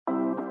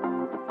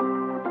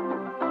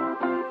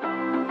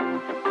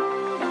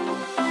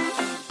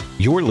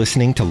You're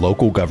listening to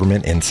Local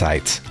Government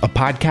Insights, a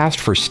podcast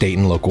for state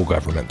and local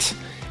governments.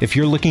 If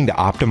you're looking to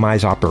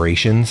optimize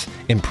operations,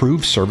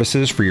 improve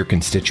services for your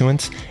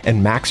constituents,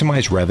 and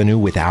maximize revenue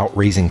without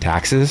raising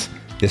taxes,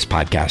 this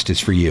podcast is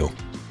for you.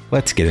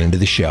 Let's get into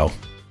the show.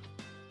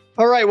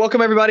 All right, welcome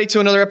everybody to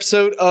another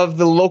episode of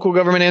the Local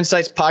Government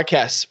Insights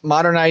podcast,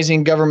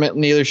 modernizing government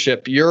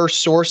leadership, your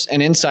source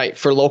and insight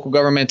for local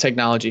government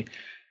technology.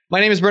 My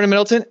name is Brendan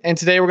Middleton, and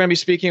today we're going to be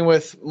speaking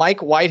with Mike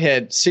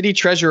Whitehead, City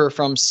Treasurer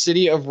from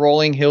City of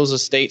Rolling Hills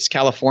Estates,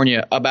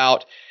 California,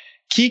 about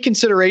key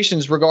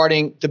considerations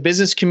regarding the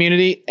business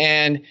community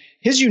and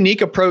his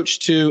unique approach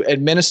to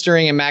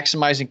administering and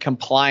maximizing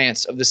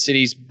compliance of the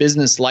city's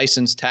business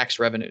license tax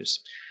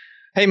revenues.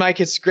 Hey, Mike,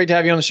 it's great to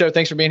have you on the show.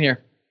 Thanks for being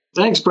here.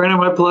 Thanks, Brandon.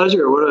 My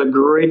pleasure. What a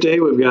great day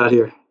we've got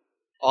here.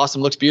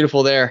 Awesome. Looks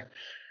beautiful there.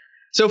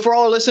 So for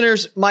all our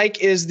listeners, Mike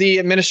is the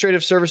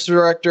Administrative Service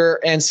Director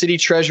and City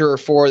Treasurer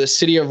for the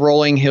City of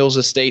Rolling Hills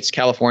Estates,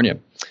 California.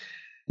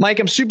 Mike,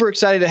 I'm super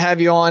excited to have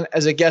you on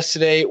as a guest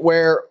today,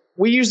 where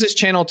we use this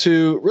channel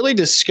to really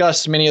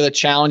discuss many of the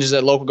challenges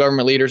that local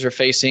government leaders are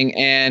facing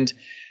and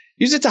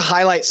use it to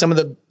highlight some of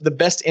the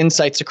best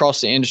insights across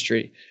the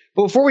industry.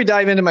 But before we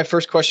dive into my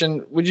first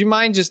question, would you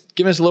mind just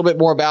giving us a little bit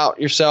more about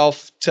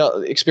yourself,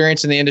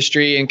 experience in the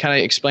industry, and kind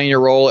of explain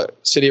your role at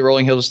City of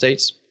Rolling Hills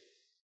Estates?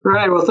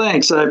 Right. Well,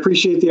 thanks. I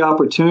appreciate the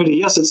opportunity.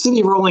 Yes, at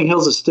City of Rolling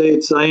Hills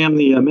Estates, I am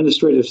the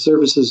Administrative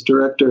Services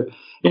Director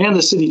and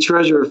the City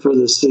Treasurer for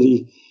the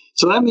city.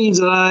 So that means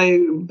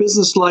that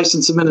business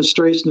license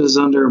administration is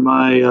under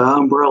my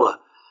umbrella.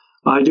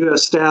 I do have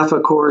staff,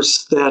 of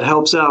course, that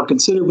helps out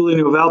considerably,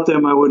 and without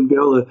them, I wouldn't be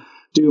able to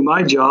do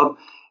my job.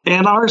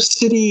 And our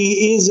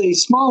city is a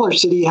smaller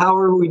city.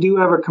 However, we do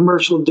have a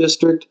commercial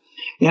district.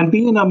 And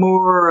being a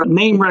more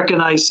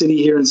name-recognized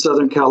city here in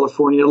Southern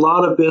California, a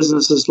lot of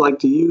businesses like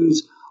to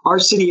use our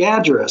city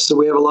address. So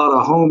we have a lot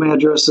of home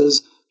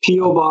addresses,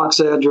 P.O. box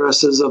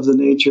addresses of the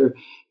nature.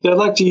 They'd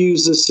like to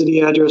use this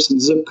city address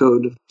and zip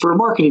code for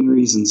marketing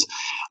reasons.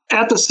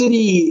 At the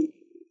city,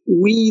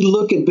 we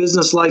look at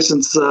business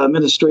license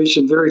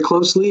administration very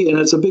closely, and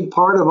it's a big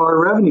part of our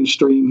revenue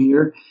stream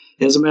here.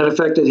 As a matter of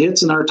fact, it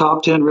hits in our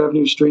top 10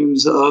 revenue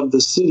streams of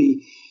the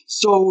city.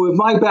 So with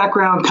my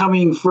background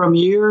coming from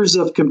years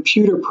of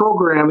computer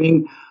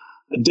programming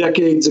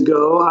decades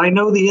ago, I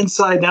know the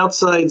inside and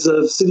outsides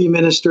of city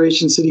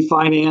administration, city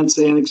finance,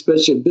 and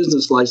especially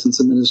business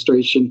license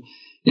administration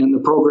and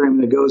the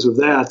program that goes with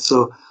that.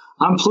 So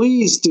I'm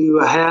pleased to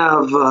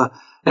have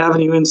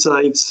Avenue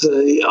Insights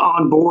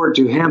on board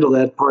to handle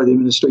that part of the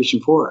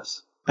administration for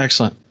us.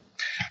 Excellent.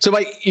 So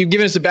Mike, you've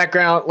given us the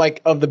background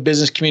of the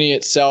business community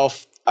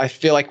itself. I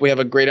feel like we have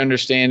a great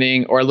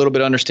understanding or a little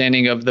bit of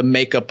understanding of the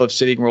makeup of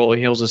City of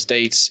Rolling Hills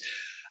Estates.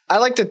 I'd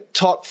like to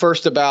talk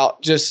first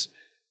about just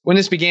when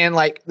this began,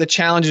 the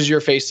challenges you're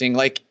facing.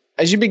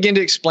 As you begin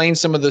to explain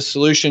some of the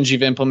solutions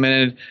you've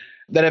implemented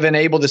that have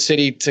enabled the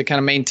city to kind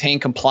of maintain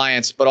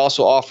compliance, but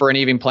also offer an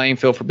even playing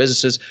field for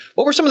businesses,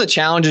 what were some of the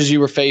challenges you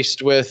were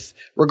faced with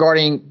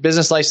regarding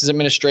business license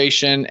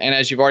administration and,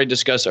 as you've already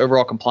discussed,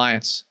 overall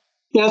compliance?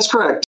 Yeah, that's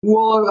correct.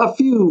 Well, a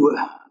few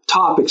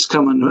topics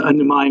come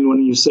into mind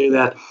when you say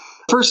that.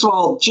 First of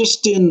all,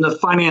 just in the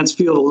finance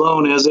field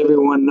alone, as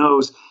everyone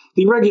knows,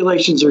 the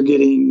regulations are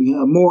getting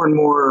more and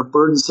more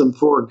burdensome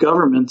for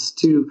governments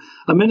to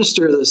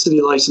administer the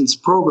city license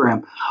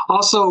program.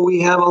 Also,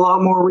 we have a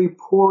lot more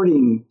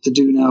reporting to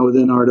do now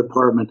within our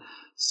department.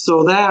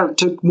 So that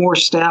took more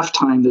staff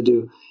time to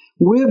do.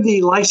 With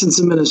the license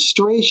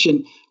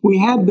administration, we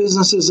had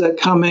businesses that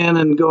come in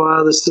and go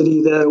out of the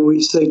city that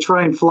we say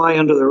try and fly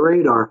under the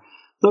radar.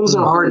 Those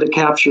are hard to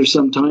capture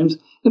sometimes,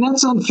 and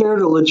that's unfair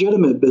to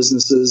legitimate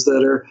businesses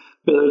that are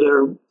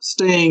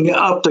staying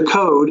up to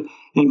code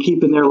and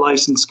keeping their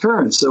license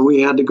current. So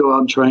we had to go out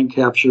and try and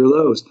capture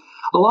those.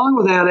 Along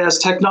with that, as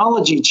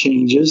technology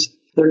changes,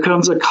 there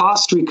comes a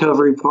cost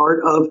recovery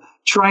part of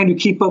trying to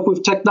keep up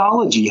with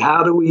technology.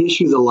 How do we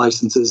issue the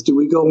licenses? Do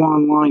we go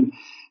online?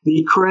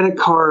 The credit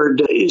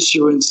card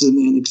issuance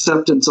and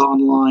acceptance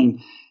online.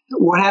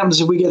 What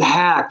happens if we get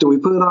hacked? Do we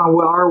put it on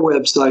our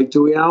website?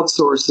 Do we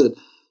outsource it?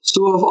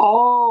 So of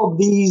all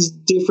these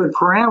different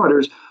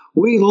parameters,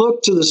 we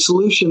look to the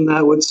solution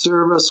that would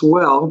serve us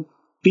well,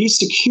 be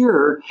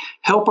secure,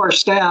 help our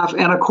staff,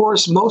 and of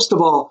course, most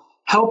of all,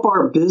 help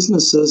our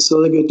businesses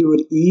so they can do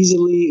it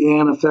easily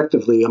and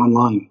effectively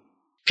online.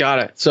 Got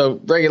it. So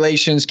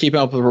regulations, keeping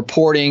up with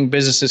reporting,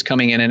 businesses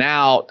coming in and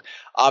out.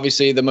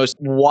 Obviously, the most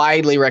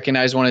widely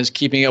recognized one is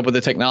keeping up with the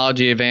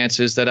technology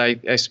advances that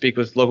I speak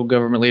with local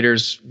government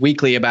leaders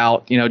weekly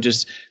about,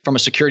 just from a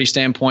security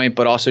standpoint,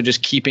 but also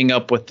just keeping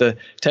up with the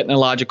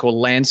technological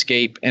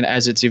landscape and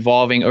as it's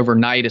evolving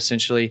overnight,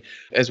 essentially,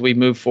 as we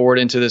move forward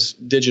into this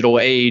digital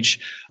age.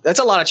 That's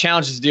a lot of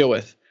challenges to deal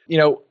with.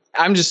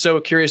 I'm just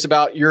so curious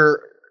about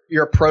your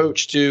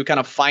approach to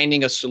kind of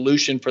finding a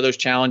solution for those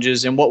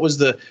challenges, and what was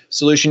the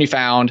solution you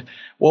found?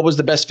 What was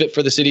the best fit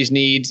for the city's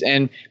needs?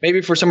 And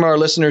maybe for some of our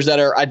listeners that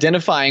are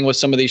identifying with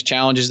some of these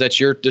challenges that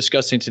you're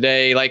discussing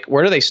today,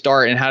 where do they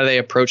start and how do they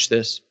approach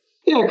this?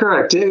 Yeah,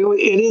 correct. It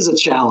is a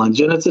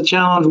challenge, and it's a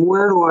challenge.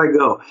 Where do I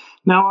go?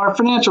 Now, our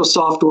financial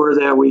software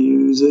that we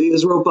use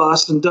is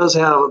robust and does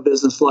have a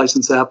business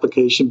license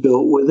application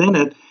built within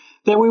it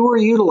that we were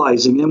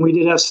utilizing. And we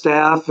did have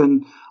staff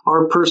and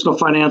our personal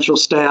financial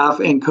staff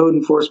and code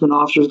enforcement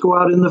officers go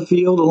out in the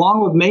field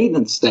along with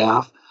maintenance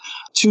staff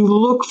to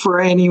look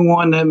for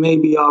anyone that may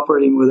be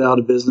operating without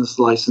a business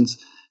license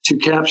to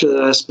capture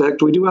that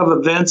aspect. We do have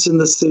events in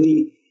the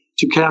city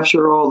to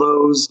capture all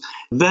those.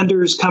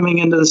 Vendors coming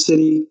into the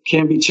city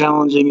can be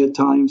challenging at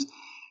times.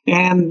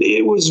 And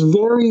it was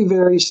very,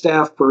 very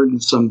staff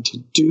burdensome to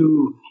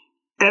do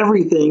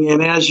everything.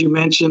 And as you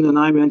mentioned, and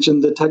I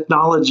mentioned, the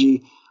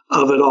technology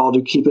of it all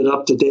to keep it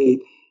up to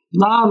date.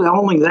 Not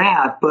only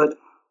that, but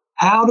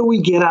how do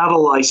we get out a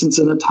license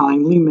in a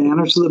timely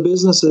manner so the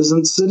business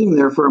isn't sitting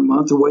there for a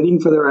month waiting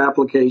for their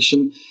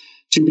application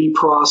to be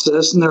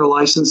processed and their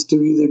license to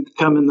either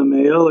come in the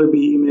mail or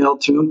be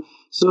emailed to them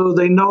so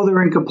they know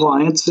they're in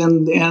compliance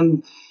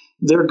and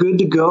they're good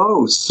to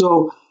go.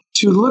 So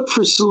to look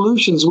for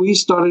solutions, we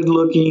started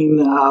looking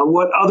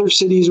what other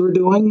cities were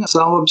doing.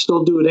 Some of them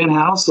still do it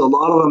in-house. A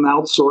lot of them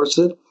outsource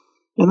it.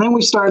 And then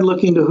we started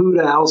looking to who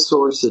to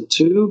outsource it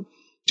to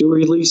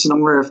release an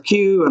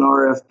RFQ, an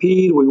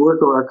RFP. We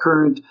work with our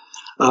current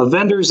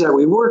vendors that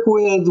we work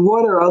with.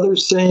 What are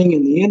others saying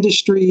in the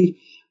industry?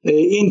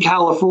 In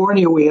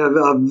California, we have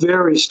a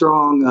very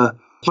strong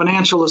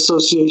financial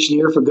association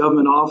here for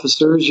government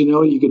officers.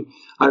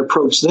 I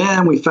approached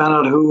them. We found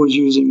out who was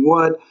using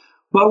what.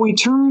 But we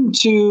turned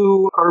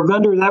to our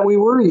vendor that we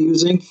were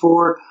using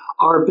for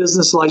our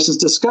business license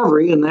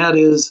discovery, and that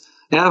is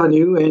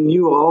Avenue and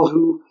you all,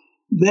 who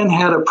then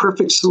had a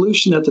perfect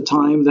solution at the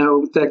time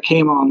that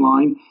came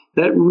online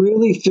that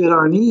really fit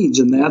our needs.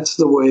 And that's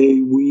the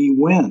way we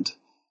went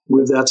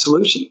with that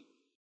solution.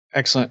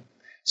 Excellent.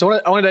 So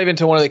I want to dive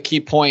into one of the key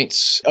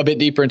points, a bit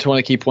deeper into one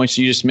of the key points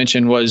you just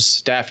mentioned was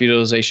staff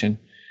utilization.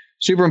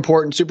 Super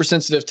important, super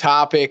sensitive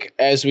topic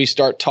as we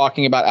start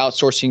talking about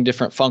outsourcing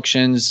different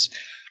functions.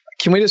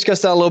 Can we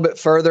discuss that a little bit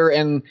further?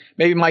 And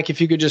maybe, Mike,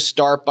 if you could just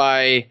start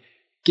by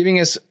giving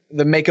us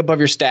the makeup of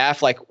your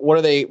staff, like what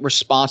are they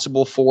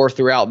responsible for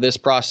throughout this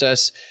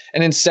process?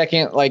 And then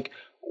second, like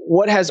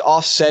what has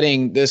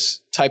offsetting this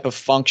type of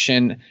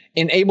function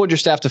enabled your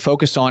staff to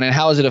focus on, and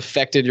how has it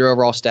affected your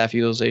overall staff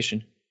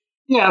utilization?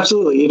 Yeah,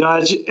 absolutely.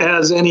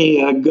 As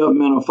any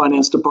governmental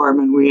finance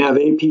department, we have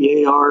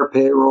AP, AR,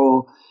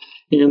 payroll,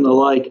 and the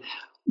like.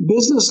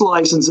 Business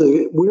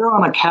licenses, we're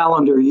on a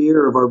calendar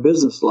year of our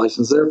business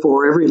license.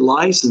 Therefore, every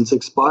license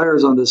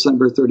expires on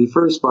December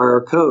 31st by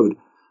our code.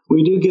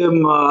 We do give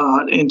them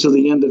until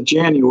the end of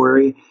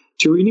January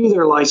to renew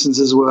their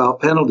licenses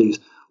without penalties.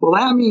 Well,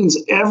 that means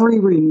every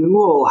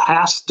renewal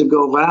has to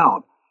go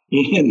out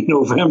in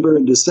November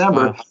and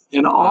December,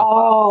 and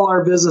all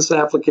our business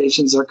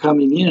applications are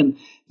coming in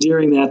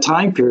during that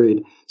time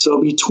period.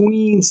 So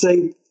between,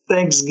 say,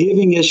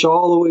 Thanksgiving-ish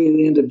all the way to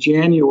the end of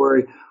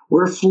January,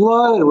 we're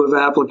flooded with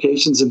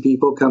applications and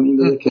people coming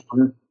to the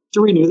counter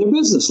to renew their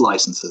business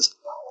licenses.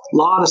 A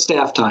lot of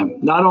staff time,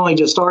 not only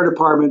just our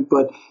department,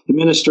 but the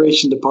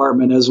administration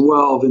department as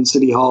well, in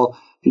City Hall,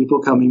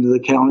 people coming to the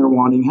counter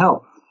wanting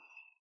help.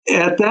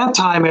 At that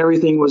time,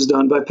 everything was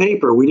done by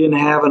paper. We didn't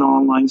have an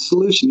online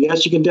solution.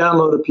 Yes, you can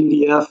download a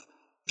PDF,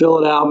 fill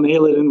it out,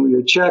 mail it in with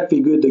your check, be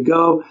good to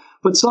go.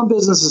 But some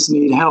businesses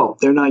need help.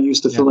 They're not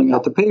used to filling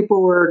out the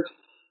paperwork,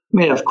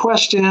 may have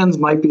questions,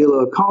 might be a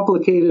little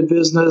complicated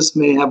business,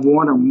 may have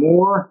one or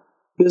more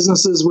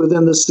businesses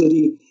within the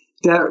city.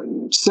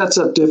 That sets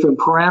up different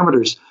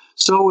parameters.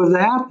 So with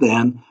that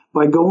then,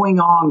 by going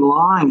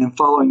online and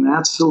following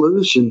that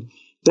solution,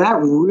 that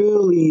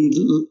really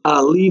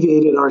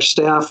alleviated our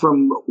staff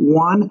from,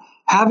 one,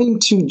 having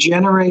to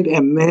generate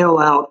and mail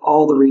out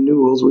all the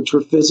renewals, which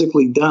were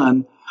physically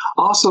done,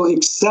 also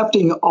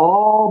accepting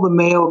all the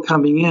mail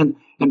coming in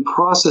and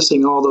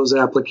processing all those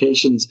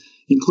applications,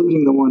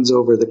 including the ones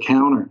over the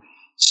counter.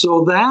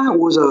 So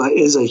that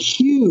is a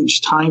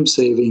huge time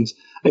savings,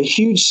 a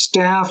huge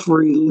staff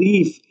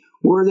relief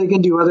where they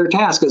can do other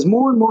tasks. As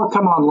more and more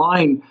come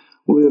online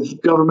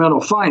with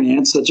governmental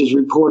finance, such as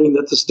reporting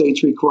that the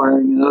state's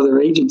requiring and other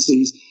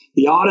agencies,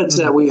 the audits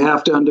that we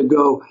have to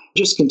undergo,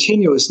 just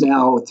continuous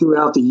now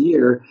throughout the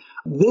year,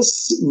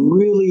 this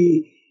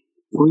really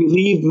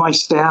relieved my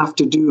staff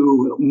to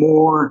do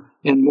more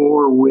and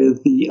more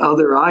with the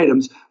other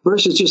items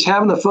versus just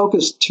having to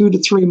focus 2 to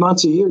 3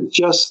 months a year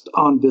just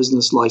on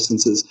business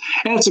licenses.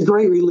 And it's a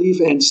great relief,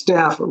 and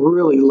staff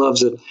really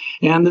loves it.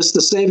 And the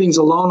savings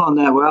alone on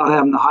that, without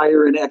having to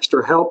hire in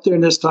extra help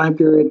during this time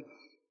period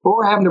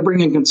or having to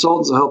bring in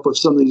consultants to help with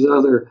some of these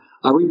other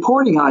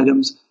reporting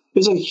items,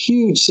 is a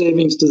huge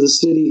savings to the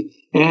city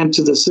and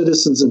to the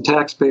citizens and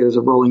taxpayers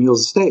of Rolling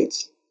Hills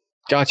Estates.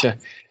 Gotcha.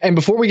 And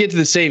before we get to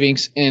the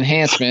savings and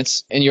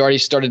enhancements, and you already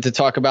started to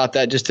talk about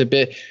that just a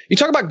bit, you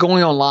talk about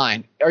going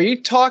online. Are you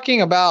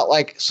talking about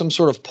like some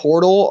sort of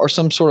portal or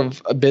some sort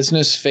of a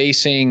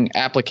business-facing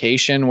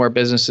application where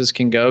businesses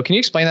can go? Can you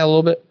explain that a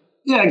little bit?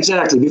 Yeah,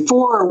 exactly.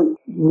 Before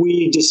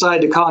we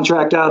decide to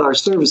contract out our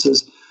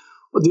services,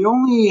 The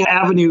only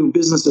avenue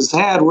businesses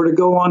had were to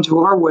go onto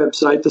our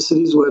website, the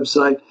city's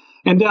website,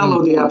 and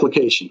download the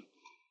application.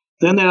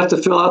 Then they have to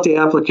fill out the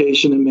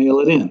application and mail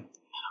it in.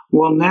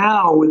 Well,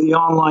 now with the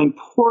online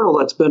portal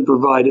that's been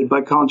provided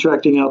by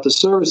contracting out the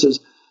services,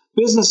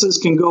 businesses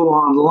can go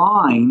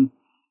online,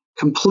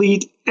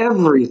 complete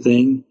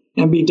everything,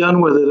 and be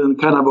done with it in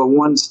kind of a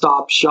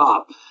one-stop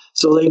shop.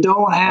 So they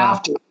don't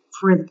have to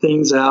print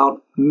things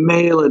out,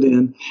 mail it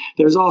in.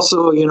 There's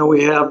also,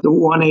 we have the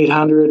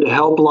 1-800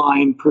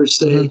 helpline per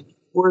se,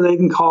 where they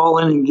can call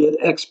in and get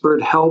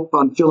expert help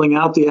on filling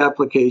out the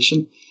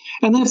application.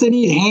 And then if they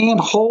need hand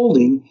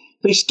holding,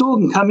 they still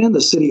can come into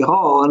City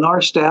Hall, and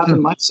our staff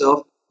and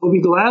myself will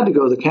be glad to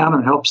go to the counter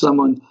and help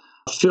someone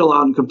fill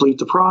out and complete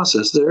the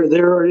process.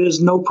 There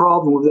is no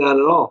problem with that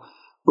at all.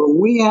 But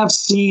we have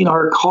seen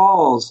our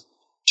calls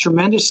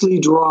tremendously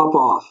drop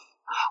off.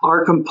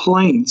 Our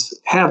complaints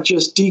have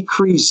just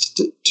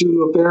decreased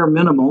to a bare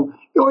minimal.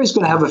 You're always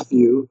going to have a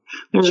few.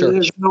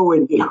 There's no way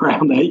to get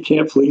around that. You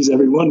can't please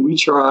everyone. We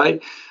try,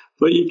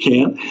 but you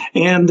can't.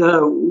 And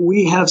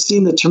we have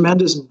seen the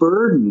tremendous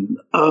burden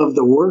of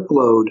the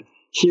workload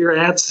here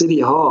at City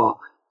Hall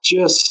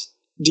just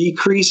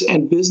decrease,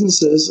 and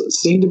businesses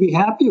seem to be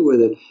happy with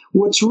it.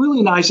 What's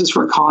really nice is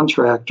for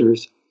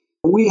contractors.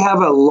 We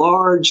have a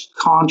large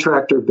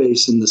contractor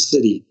base in the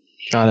city.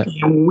 Got it.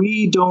 And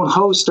we don't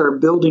host our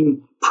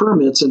building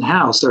permits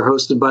in-house. They're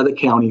hosted by the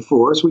county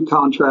for us. We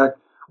contract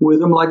with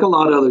them like a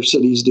lot of other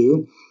cities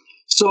do.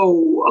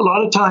 So a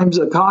lot of times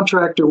a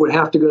contractor would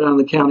have to go down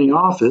to the county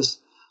office,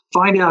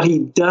 find out he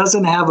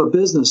doesn't have a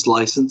business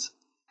license,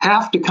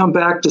 have to come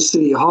back to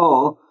City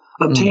Hall,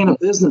 obtain a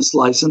business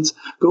license,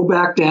 go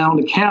back down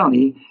to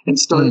county, and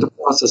start the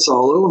process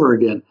all over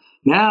again.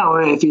 Now,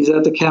 if he's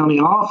at the county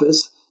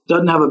office,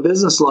 doesn't have a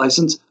business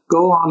license,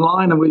 go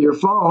online and with your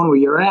phone,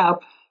 with your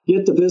app,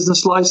 get the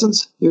business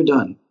license, you're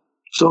done.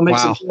 So it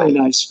makes it very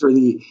nice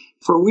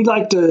for we'd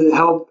like to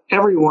help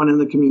everyone in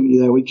the community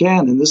that we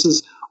can. And this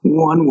is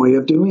one way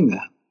of doing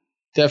that.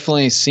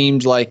 Definitely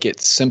seems like it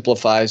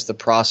simplifies the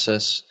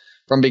process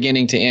from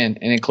beginning to end,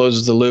 and it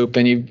closes the loop.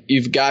 And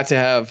you've got to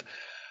have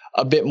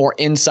a bit more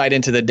insight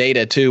into the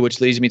data too, which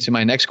leads me to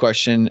my next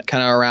question,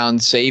 kind of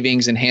around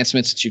savings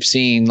enhancements that you've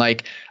seen.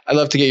 Like, I'd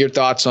love to get your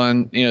thoughts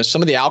on,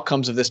 some of the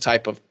outcomes of this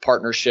type of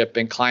partnership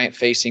and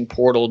client-facing,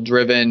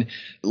 portal-driven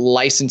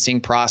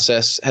licensing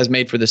process has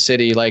made for the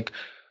city. Like,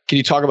 can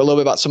you talk a little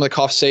bit about some of the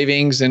cost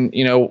savings and,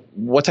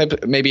 what type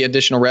of maybe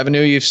additional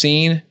revenue you've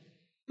seen?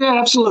 Yeah,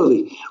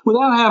 absolutely.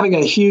 Without having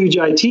a huge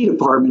IT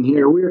department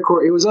here,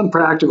 it was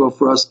unpractical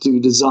for us to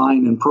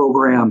design and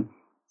program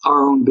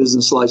our own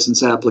business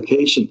license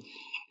application.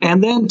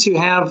 And then to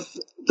have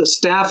the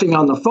staffing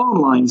on the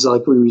phone lines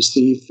like we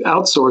receive,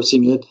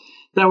 outsourcing it,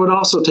 that would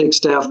also take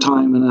staff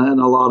time and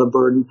a lot of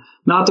burden,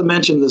 not to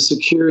mention the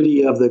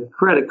security of the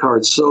credit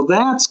cards. So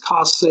that's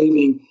cost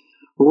saving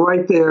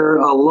right there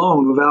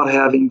alone without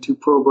having to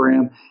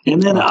program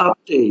and then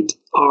update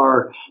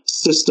our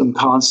system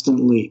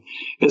constantly.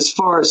 As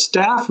far as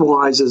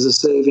staff-wise as a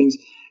savings,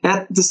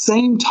 at the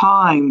same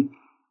time,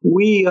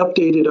 we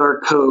updated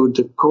our code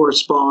to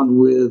correspond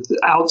with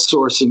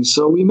outsourcing.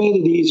 So we made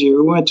it easier.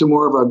 We went to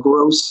more of a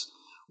gross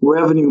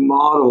revenue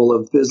model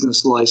of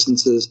business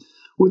licenses,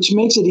 which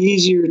makes it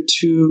easier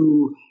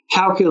to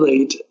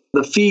calculate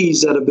the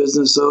fees that a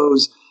business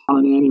owes on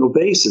an annual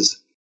basis.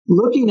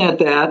 Looking at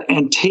that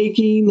and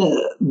taking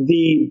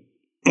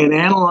and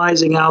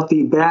analyzing out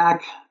the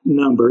back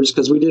numbers,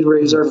 because we did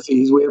raise our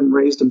fees. We haven't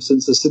raised them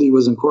since the city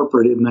was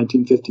incorporated in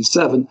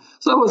 1957.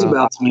 So that was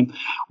about time.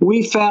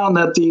 We found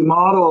that the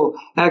model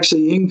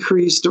actually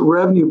increased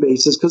revenue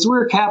basis because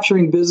we're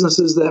capturing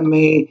businesses that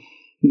may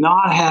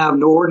not have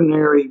an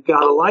ordinary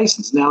got a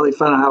license. Now they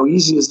found out how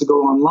easy it is to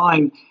go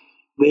online.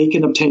 They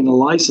can obtain a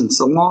license.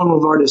 Along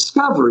with our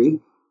discovery,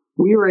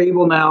 we were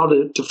able now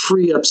to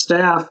free up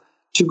staff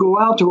to go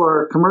out to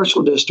our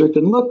commercial district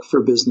and look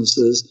for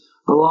businesses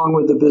along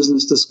with the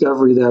business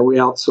discovery that we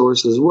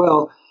outsource as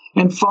well,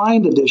 and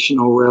find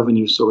additional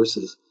revenue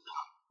sources.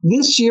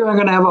 This year, I'm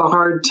going to have a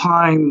hard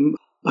time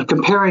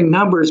comparing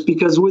numbers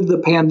because with the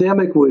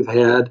pandemic we've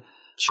had,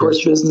 of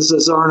course,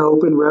 businesses aren't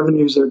open,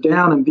 revenues are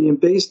down, and being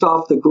based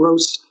off the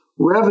gross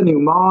revenue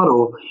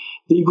model,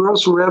 the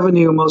gross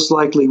revenue most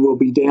likely will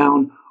be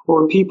down,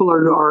 or people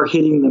are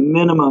hitting the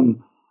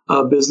minimum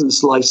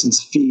business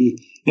license fee.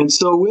 And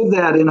so with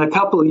that, in a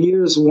couple of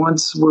years,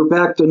 once we're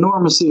back to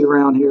normalcy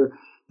around here,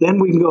 then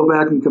we can go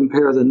back and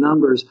compare the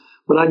numbers.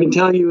 But I can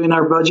tell you in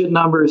our budget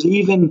numbers,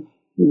 even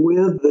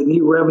with the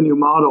new revenue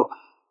model,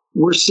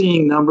 we're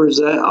seeing numbers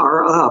that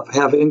are up,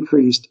 have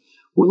increased.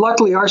 Well,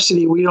 luckily, our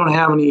city, we don't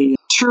have any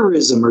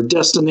tourism or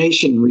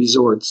destination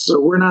resorts.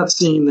 So we're not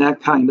seeing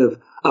that kind of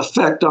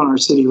effect on our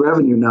city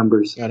revenue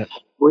numbers. Got it.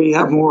 We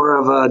have more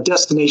of a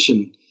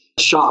destination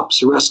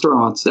shops,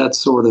 restaurants, that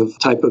sort of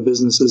type of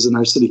businesses in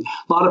our city.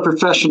 A lot of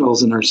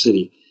professionals in our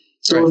city.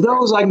 So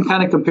those I can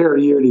kind of compare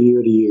year to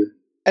year to year.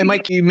 And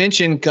Mike, you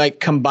mentioned like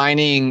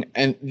combining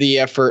the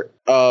effort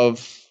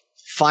of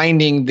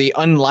finding the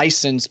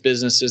unlicensed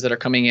businesses that are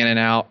coming in and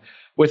out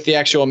with the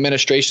actual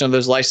administration of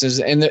those licenses,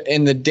 and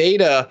the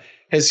data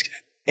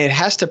it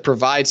has to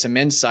provide some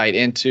insight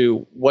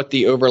into what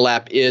the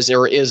overlap is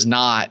or is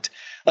not.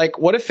 Like,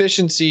 what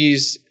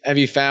efficiencies have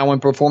you found when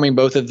performing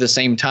both at the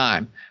same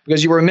time?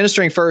 Because you were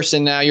administering first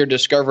and now you're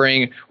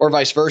discovering, or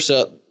vice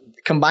versa.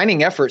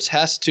 Combining efforts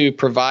has to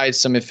provide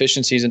some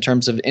efficiencies in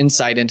terms of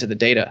insight into the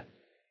data.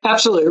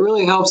 Absolutely. It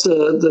really helps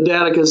the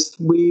data because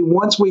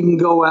once we can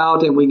go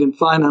out and we can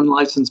find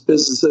unlicensed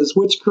businesses,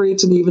 which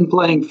creates an even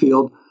playing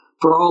field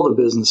for all the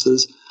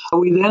businesses,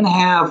 we then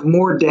have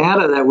more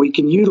data that we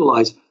can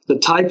utilize, the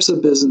types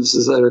of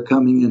businesses that are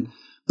coming in,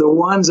 the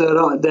ones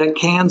that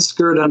can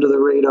skirt under the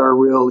radar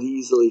real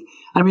easily.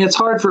 I mean, it's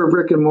hard for a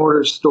brick and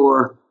mortar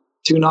store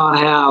to not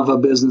have a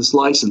business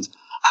license.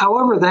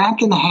 However, that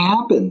can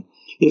happen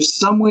if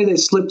some way they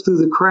slip through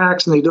the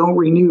cracks and they don't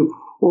renew,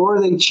 or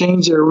they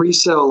change their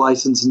resale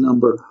license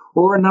number,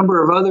 or a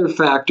number of other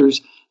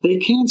factors. They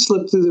can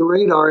slip through the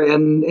radar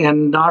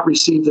and not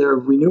receive their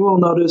renewal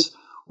notice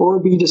or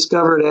be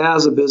discovered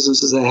as a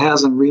business that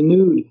hasn't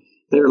renewed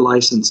their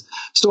license.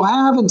 So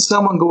having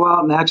someone go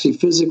out and actually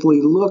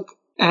physically look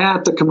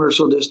at the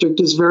commercial district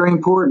is very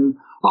important.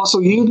 Also,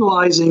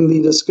 utilizing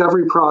the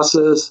discovery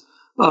process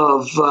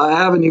of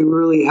Avenue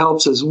really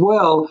helps as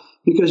well,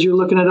 because you're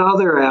looking at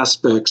other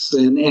aspects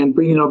and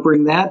bring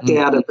that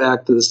data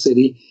back to the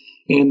city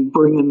and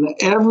bringing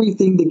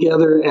everything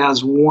together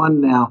as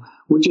one now,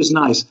 which is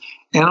nice.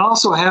 And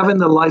also having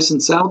the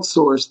license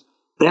outsourced,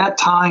 that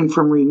time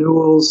from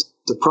renewals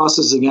to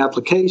processing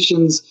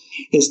applications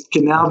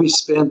can now be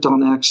spent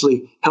on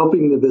actually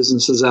helping the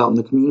businesses out in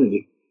the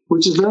community,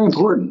 which is very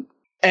important.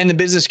 And the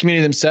business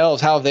community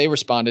themselves, how have they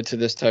responded to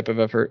this type of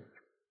effort?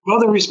 Well,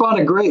 they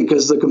responded great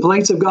because the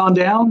complaints have gone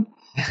down.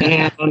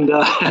 And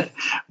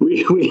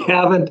we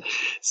haven't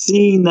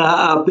seen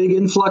a big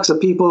influx of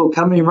people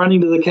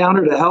running to the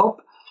counter to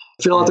help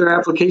fill out their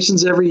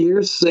applications every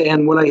year.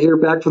 And what I hear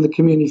back from the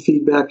community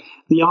feedback,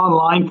 the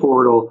online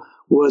portal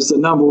was the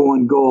number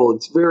one goal.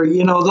 It's very,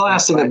 the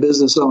last thing a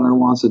business owner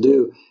wants to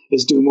do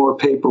is do more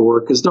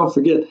paperwork. Because don't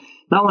forget,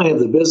 not only have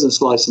the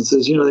business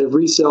licenses, they have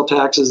resale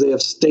taxes, they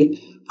have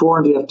state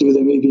forms they have to do,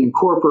 they may be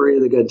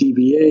incorporated, they got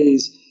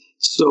DBAs.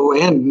 So,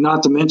 and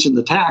not to mention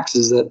the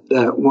taxes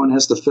that one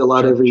has to fill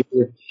out every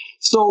year.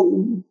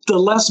 So the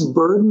less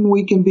burden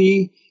we can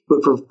be,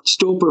 but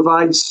still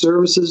provide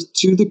services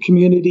to the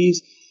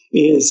communities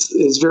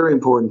is very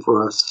important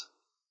for us.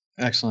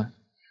 Excellent.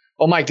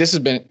 Well, Mike, this has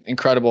been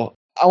incredible.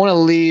 I want to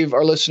leave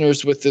our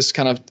listeners with this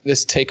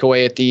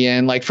takeaway at the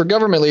end. Like, for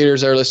government leaders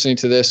that are listening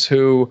to this,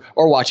 who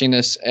are watching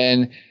this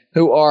and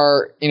who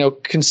are,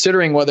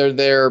 considering whether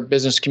their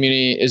business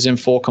community is in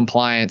full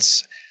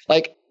compliance,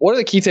 like, what are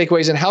the key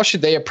takeaways and how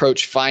should they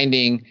approach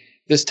finding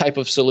this type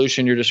of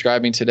solution you're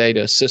describing today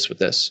to assist with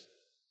this?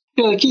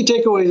 The key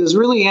takeaways is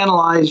really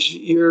analyze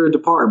your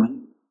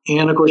department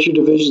and, of course, your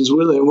divisions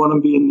with it. One of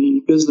them being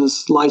the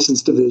business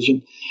license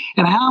division,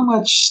 and how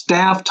much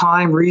staff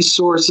time,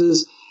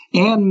 resources,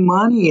 and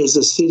money is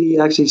the city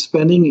actually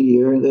spending a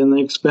year, and then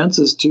the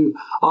expenses to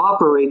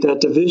operate that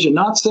division.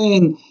 Not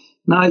saying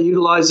not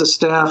utilize the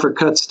staff or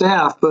cut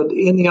staff, but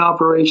in the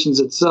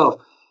operations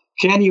itself.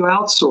 Can you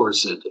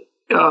outsource it?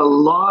 A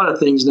lot of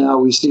things now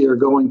we see are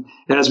going,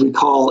 as we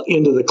call,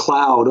 into the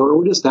cloud, or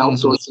we're just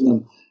outsourcing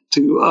them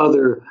to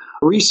other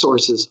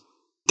resources.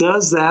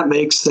 Does that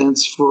make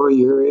sense for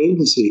your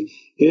agency?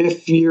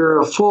 If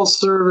you're a full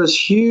service,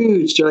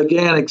 huge,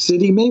 gigantic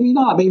city, maybe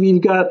not. Maybe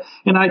you've got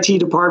an IT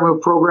department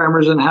with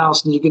programmers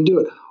in-house and you can do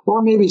it.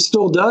 Or maybe it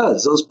still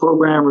does. Those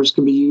programmers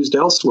can be used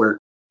elsewhere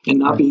and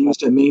not be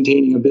used in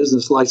maintaining a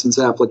business license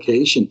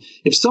application.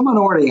 If someone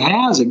already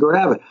has it,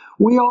 grab it.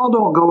 We all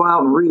don't go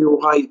out and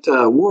rewrite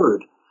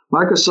Word.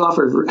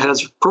 Microsoft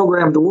has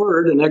programmed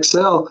Word and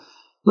Excel.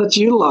 Let's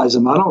utilize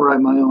them. I don't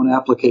write my own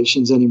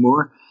applications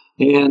anymore.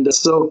 And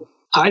so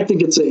I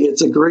think it's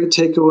a great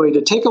takeaway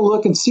to take a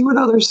look and see what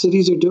other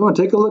cities are doing.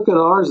 Take a look at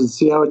ours and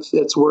see how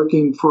it's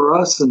working for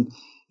us.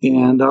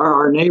 And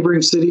our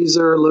neighboring cities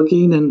are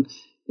looking, and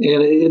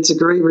it's a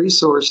great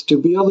resource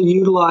to be able to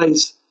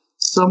utilize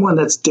someone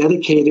that's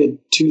dedicated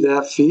to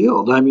that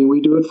field. I mean,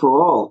 we do it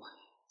for all.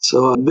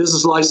 So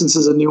business license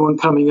is a new one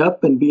coming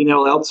up, and being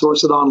able to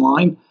outsource it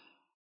online,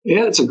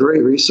 yeah, it's a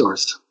great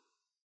resource.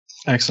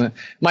 Excellent.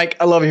 Mike,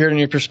 I love hearing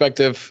your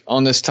perspective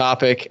on this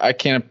topic. I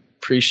can't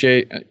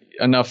appreciate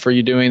enough for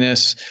you doing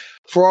this.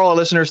 For all our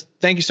listeners,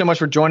 thank you so much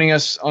for joining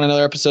us on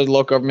another episode of the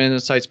Local Government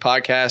Insights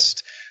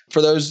podcast.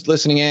 For those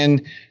listening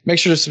in, make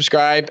sure to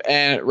subscribe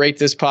and rate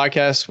this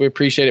podcast. We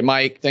appreciate it,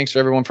 Mike. Thanks for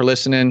everyone for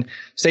listening.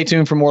 Stay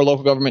tuned for more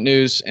local government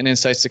news and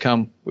insights to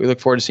come. We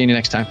look forward to seeing you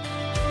next time.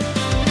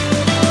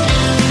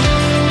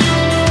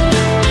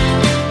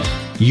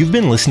 You've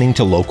been listening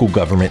to Local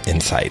Government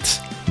Insights,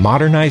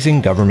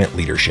 modernizing government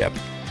leadership.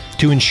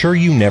 To ensure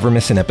you never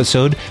miss an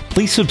episode,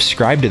 please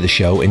subscribe to the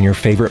show in your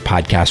favorite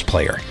podcast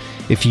player.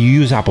 If you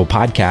use Apple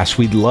Podcasts,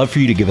 we'd love for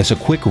you to give us a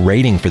quick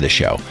rating for the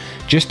show.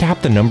 Just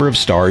tap the number of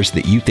stars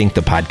that you think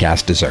the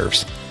podcast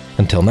deserves.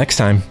 Until next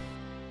time.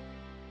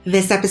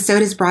 This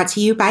episode is brought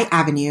to you by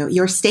Avenue,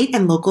 your state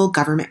and local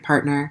government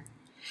partner.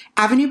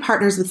 Avenue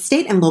partners with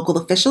state and local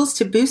officials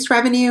to boost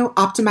revenue,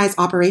 optimize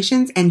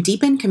operations, and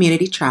deepen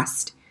community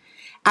trust.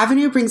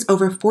 Avenue brings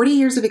over 40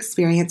 years of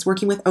experience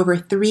working with over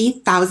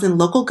 3,000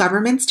 local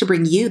governments to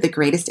bring you the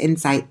greatest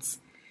insights.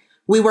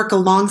 We work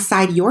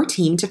alongside your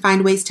team to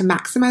find ways to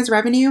maximize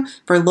revenue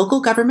for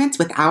local governments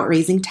without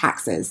raising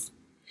taxes.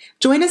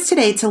 Join us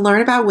today to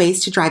learn about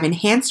ways to drive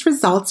enhanced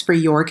results for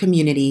your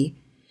community.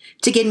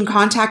 To get in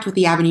contact with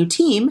the Avenue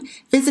team,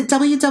 visit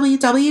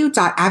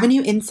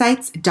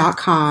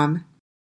www.avenueinsights.com.